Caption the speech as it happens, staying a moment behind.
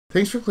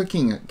Thanks for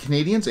clicking.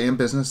 Canadians and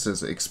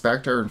businesses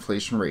expect our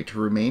inflation rate to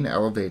remain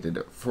elevated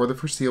for the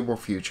foreseeable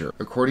future,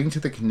 according to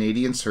the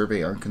Canadian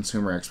Survey on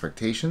Consumer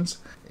Expectations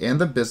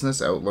and the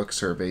Business Outlook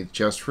survey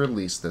just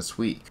released this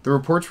week. The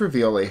reports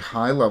reveal a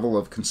high level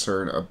of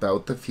concern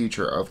about the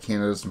future of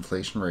Canada's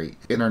inflation rate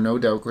and are no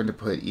doubt going to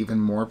put even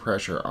more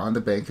pressure on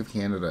the Bank of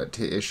Canada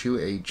to issue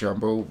a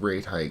jumbo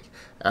rate hike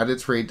at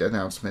its rate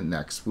announcement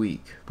next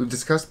week. We've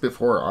discussed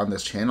before on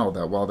this channel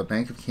that while the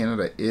Bank of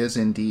Canada is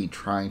indeed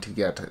trying to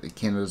get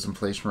Canada's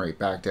inflation rate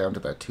back down to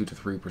that 2 to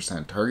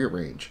 3% target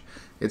range,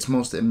 its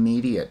most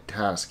immediate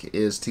task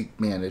is to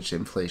manage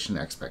inflation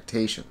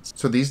expectations.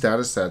 So these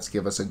data sets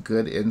give us a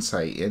good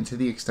insight into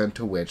the extent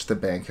to which the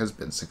bank has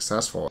been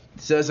successful.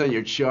 It says on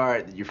your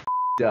chart that you're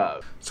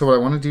up. So what I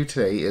want to do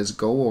today is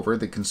go over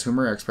the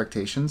consumer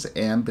expectations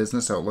and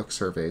business outlook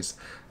surveys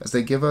as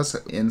they give us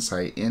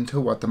insight into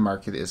what the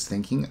market is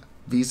thinking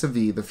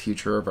vis-a-vis the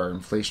future of our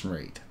inflation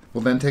rate.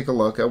 We'll then take a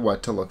look at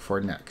what to look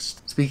for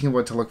next. Speaking of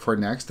what to look for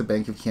next, the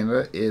Bank of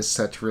Canada is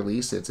set to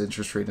release its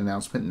interest rate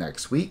announcement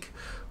next week,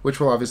 which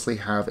will obviously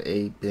have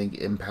a big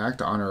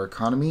impact on our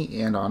economy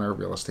and on our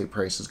real estate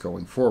prices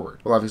going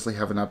forward. We'll obviously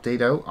have an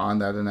update out on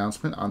that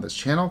announcement on this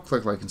channel.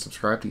 Click like and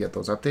subscribe to get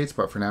those updates,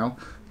 but for now,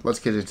 let's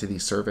get into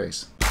these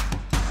surveys.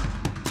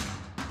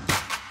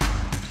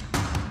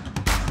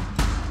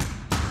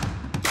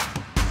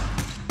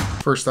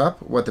 First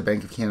up, what the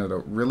Bank of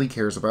Canada really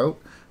cares about,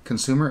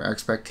 consumer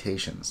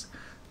expectations.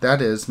 That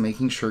is,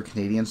 making sure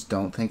Canadians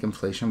don't think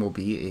inflation will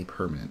be a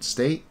permanent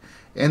state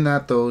and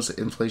that those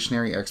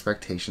inflationary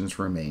expectations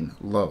remain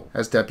low.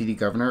 As Deputy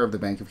Governor of the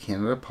Bank of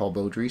Canada, Paul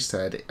Beaudry,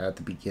 said at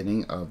the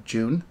beginning of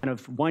June, kind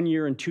of 1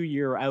 year and 2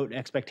 year out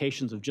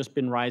expectations have just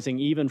been rising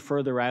even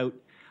further out,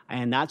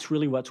 and that's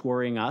really what's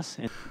worrying us.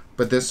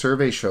 But this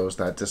survey shows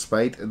that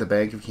despite the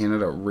Bank of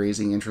Canada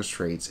raising interest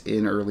rates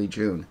in early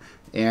June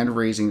and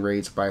raising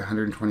rates by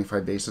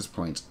 125 basis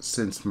points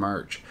since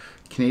March,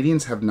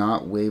 Canadians have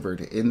not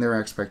wavered in their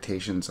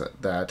expectations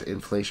that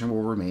inflation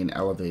will remain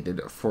elevated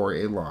for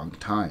a long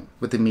time,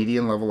 with the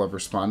median level of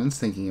respondents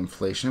thinking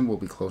inflation will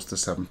be close to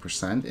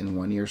 7% in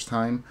 1 year's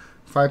time,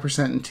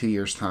 5% in 2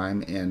 years'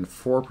 time, and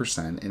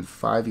 4% in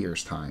 5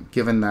 years' time.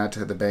 Given that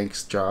the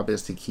bank's job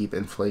is to keep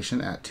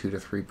inflation at 2 to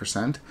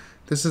 3%,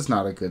 this is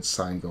not a good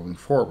sign going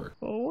forward.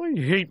 Oh, I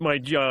hate my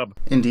job.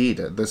 Indeed,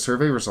 the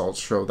survey results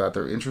show that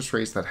their interest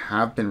rates that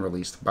have been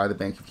released by the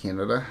Bank of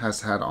Canada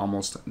has had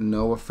almost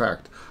no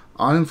effect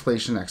on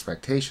inflation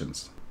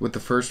expectations, with the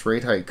first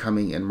rate hike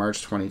coming in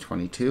March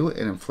 2022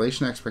 and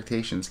inflation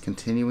expectations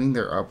continuing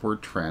their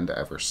upward trend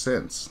ever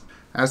since.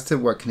 As to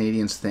what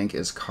Canadians think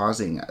is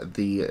causing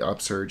the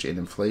upsurge in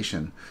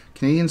inflation,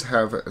 Canadians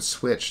have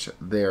switched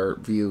their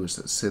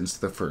views since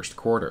the first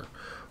quarter,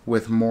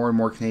 with more and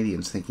more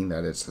Canadians thinking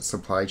that it's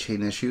supply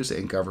chain issues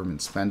and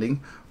government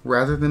spending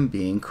rather than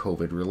being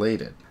COVID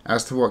related.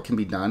 As to what can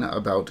be done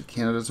about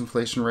Canada's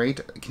inflation rate,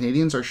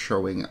 Canadians are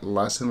showing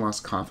less and less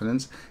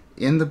confidence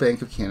in the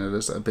Bank of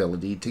Canada's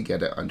ability to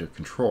get it under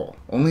control.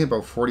 Only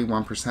about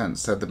 41%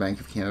 said the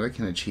Bank of Canada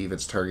can achieve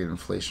its target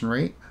inflation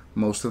rate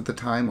most of the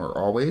time or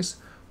always,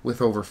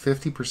 with over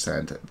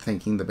 50%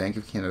 thinking the Bank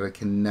of Canada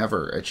can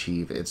never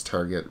achieve its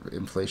target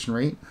inflation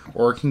rate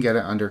or can get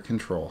it under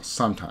control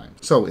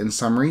sometimes. So in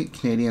summary,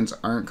 Canadians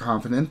aren't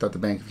confident that the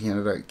Bank of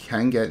Canada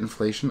can get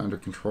inflation under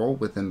control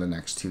within the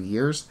next 2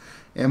 years,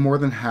 and more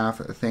than half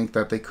think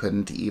that they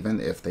couldn't even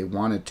if they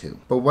wanted to.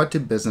 But what do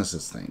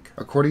businesses think?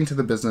 According to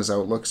the Business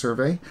Outlook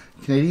survey,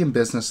 Canadian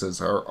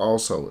businesses are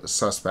also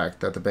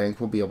suspect that the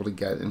bank will be able to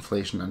get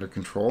inflation under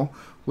control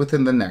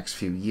within the next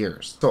few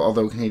years. So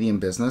although Canadian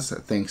business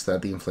thinks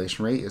that the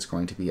inflation rate is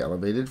going to be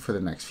elevated for the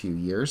next few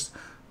years,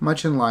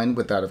 much in line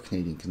with that of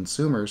Canadian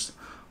consumers,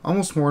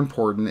 almost more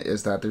important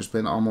is that there's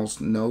been almost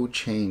no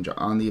change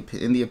in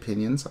the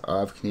opinions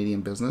of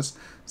Canadian business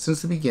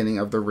since the beginning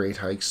of the rate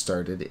hike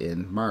started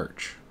in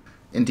March.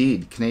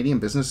 Indeed, Canadian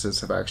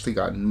businesses have actually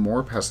gotten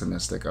more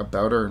pessimistic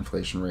about our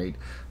inflation rate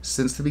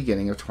since the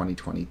beginning of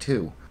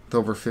 2022, with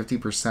over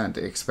 50%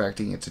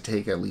 expecting it to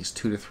take at least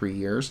 2 to 3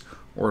 years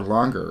or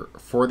longer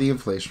for the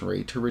inflation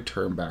rate to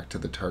return back to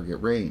the target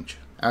range.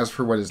 As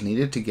for what is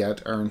needed to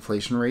get our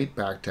inflation rate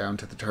back down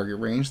to the target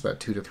range, that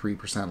 2 to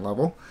 3%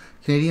 level,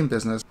 Canadian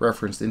business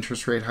referenced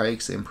interest rate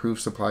hikes,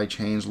 improved supply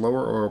chains,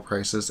 lower oil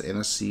prices, and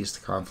a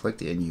ceased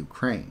conflict in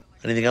Ukraine.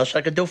 Anything else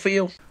I could do for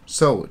you?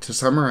 So, to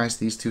summarize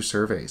these two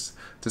surveys,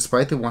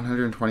 despite the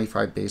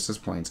 125 basis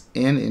points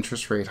in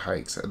interest rate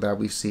hikes that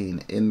we've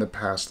seen in the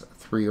past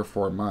 3 or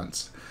 4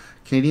 months,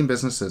 Canadian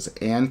businesses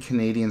and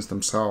Canadians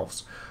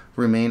themselves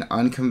remain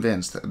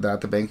unconvinced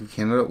that the Bank of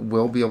Canada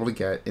will be able to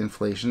get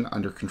inflation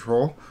under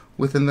control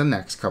within the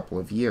next couple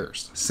of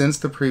years. Since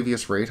the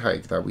previous rate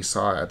hike that we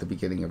saw at the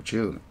beginning of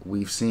June,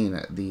 we've seen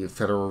the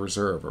Federal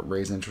Reserve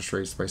raise interest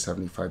rates by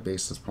 75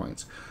 basis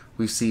points.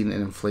 We've seen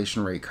an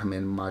inflation rate come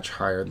in much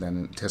higher than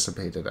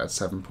anticipated at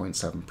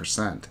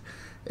 7.7%.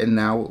 And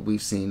now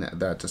we've seen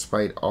that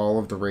despite all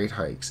of the rate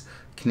hikes,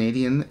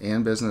 Canadian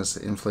and business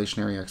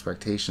inflationary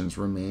expectations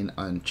remain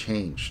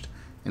unchanged.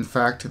 In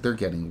fact, they're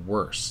getting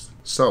worse.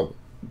 So,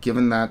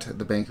 given that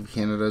the Bank of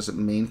Canada's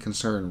main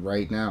concern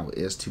right now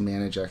is to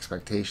manage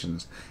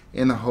expectations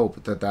in the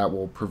hope that that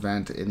will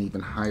prevent an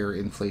even higher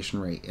inflation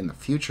rate in the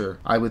future,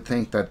 I would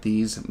think that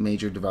these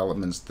major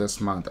developments this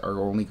month are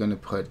only going to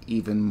put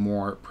even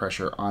more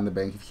pressure on the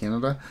Bank of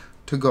Canada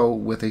to go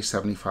with a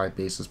 75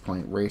 basis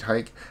point rate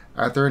hike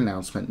at their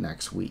announcement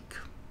next week.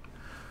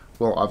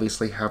 We'll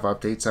obviously have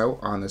updates out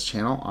on this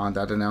channel on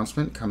that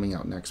announcement coming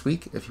out next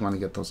week. If you want to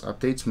get those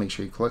updates, make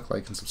sure you click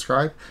like and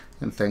subscribe,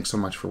 and thanks so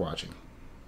much for watching.